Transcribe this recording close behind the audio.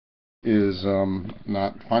Is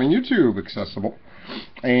not finding YouTube accessible,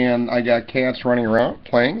 and I got cats running around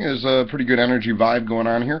playing. There's a pretty good energy vibe going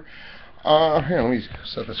on here. Here, let me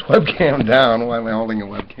set this webcam down while I'm holding a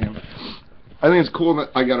webcam. I think it's cool that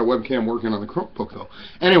I got a webcam working on the Chromebook, though.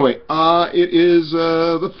 Anyway, it is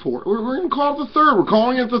the fourth. We're going to call it the third. We're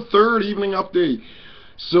calling it the third evening update.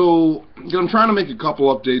 So, I'm trying to make a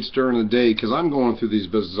couple updates during the day because I'm going through these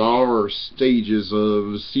bizarre stages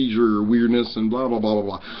of seizure weirdness and blah, blah, blah,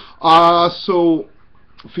 blah, blah. So,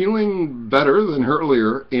 feeling better than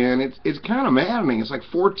earlier, and it's kind of maddening. It's like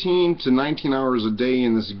 14 to 19 hours a day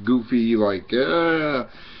in this goofy, like,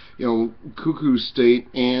 cuckoo state,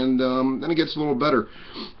 and then it gets a little better.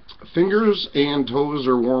 Fingers and toes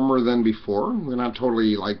are warmer than before. They're not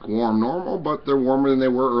totally like warm normal, but they're warmer than they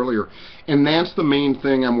were earlier. And that's the main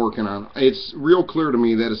thing I'm working on. It's real clear to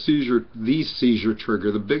me that the seizure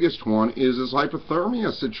trigger, the biggest one, is this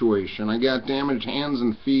hypothermia situation. I got damaged hands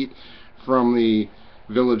and feet from the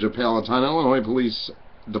Village of Palatine, Illinois Police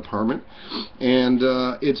Department, and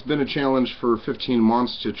it's been a challenge for 15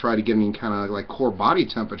 months to try to get any kind of like core body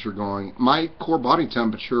temperature going. My core body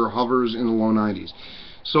temperature hovers in the low 90s.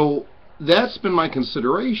 So that's been my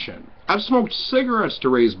consideration. I've smoked cigarettes to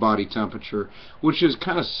raise body temperature, which is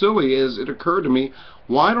kind of silly as it occurred to me,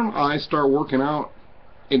 why don't I start working out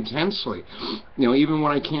intensely? Even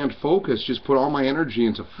when I can't focus, just put all my energy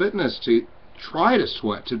into fitness to try to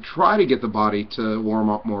sweat, to try to get the body to warm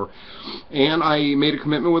up more. And I made a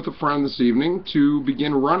commitment with a friend this evening to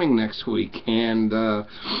begin running next week. And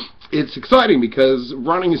it's exciting because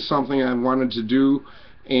running is something I wanted to do.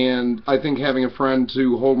 And I think having a friend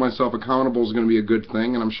to hold myself accountable is going to be a good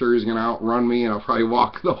thing, and I'm sure he's going to outrun me, and I'll probably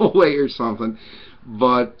walk the whole way or something.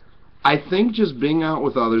 But I think just being out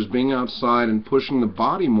with others, being outside and pushing the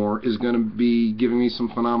body more is going to be giving me some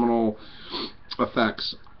phenomenal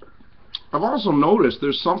effects. I've also noticed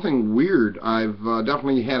there's something weird. I've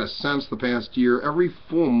definitely had a sense the past year. Every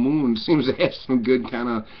full moon seems to have some good kind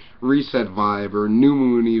of reset vibe, or new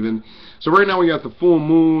moon even. So right now we got the full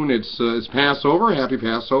moon. It's Passover, happy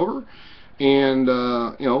Passover, and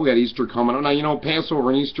we got Easter coming up. Now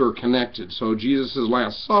Passover and Easter are connected. So Jesus'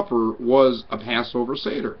 Last Supper was a Passover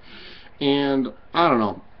Seder, and I don't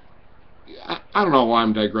know. I don't know why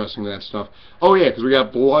I'm digressing to that stuff. Oh yeah, because we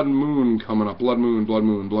got Blood Moon coming up. Blood Moon, Blood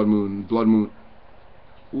Moon, Blood Moon, Blood Moon.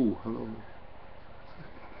 Ooh, hello.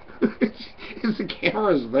 The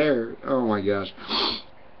camera's there. Oh my gosh.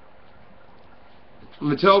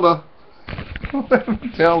 Matilda.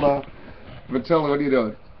 Matilda, what are you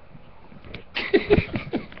doing?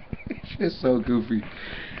 She's so goofy.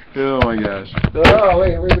 Oh my gosh. Oh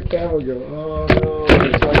wait, where'd the camera go? Oh no,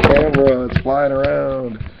 it's my camera. It's flying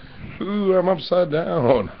around. Ooh, I'm upside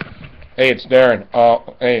down. Hey, it's Darren.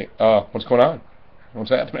 What's going on? What's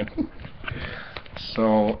happening?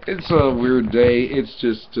 So, it's a weird day. It's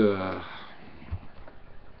just,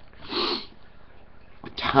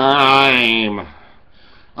 time.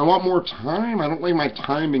 I want more time. I don't like my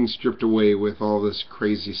time being stripped away with all this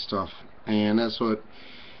crazy stuff. And that's what...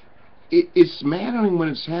 It's maddening when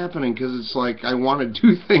it's happening, because it's like I want to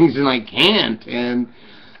do things and I can't. And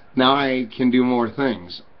now I can do more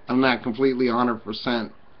things. I'm not completely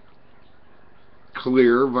 100%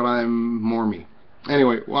 clear, but I'm more me.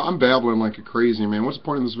 Anyway, well, I'm babbling like a crazy man. What's the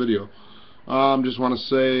point of this video? Just want to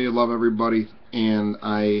say I love everybody, and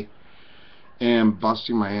I am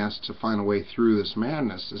busting my ass to find a way through this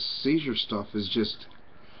madness. This seizure stuff is just...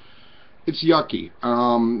 it's yucky.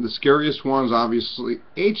 The scariest ones, obviously...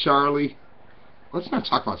 Hey, Charlie. Let's not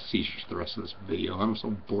talk about seizures the rest of this video. I'm so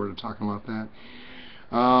bored of talking about that.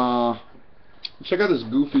 Check out this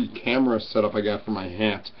goofy camera setup I got for my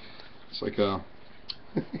hat. It's like a...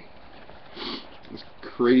 it's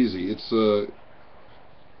crazy. It's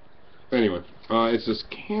anyway, it's this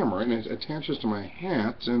camera, and it attaches to my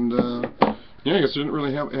hat, and yeah, I guess I didn't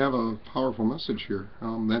really have a powerful message here.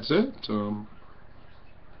 That's it.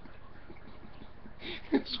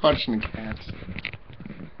 It's watching the cats.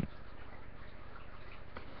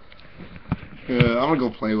 I'm gonna go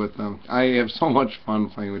play with them. I have so much fun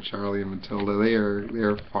playing with Charlie and Matilda. They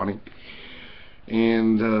are funny,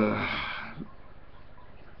 and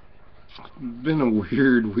it's been a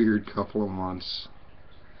weird couple of months.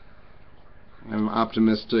 I'm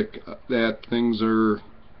optimistic that things are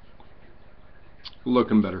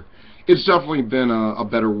looking better. It's definitely been a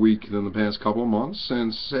better week than the past couple of months,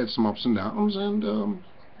 and it's had some ups and downs, and I'm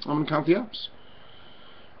gonna count the ups.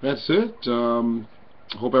 That's it.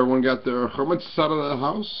 Hope everyone got their hermits out of the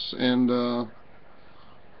house and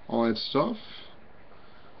all that stuff.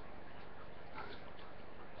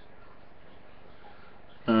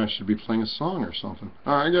 I should be playing a song or something.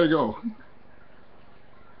 Alright, I gotta go.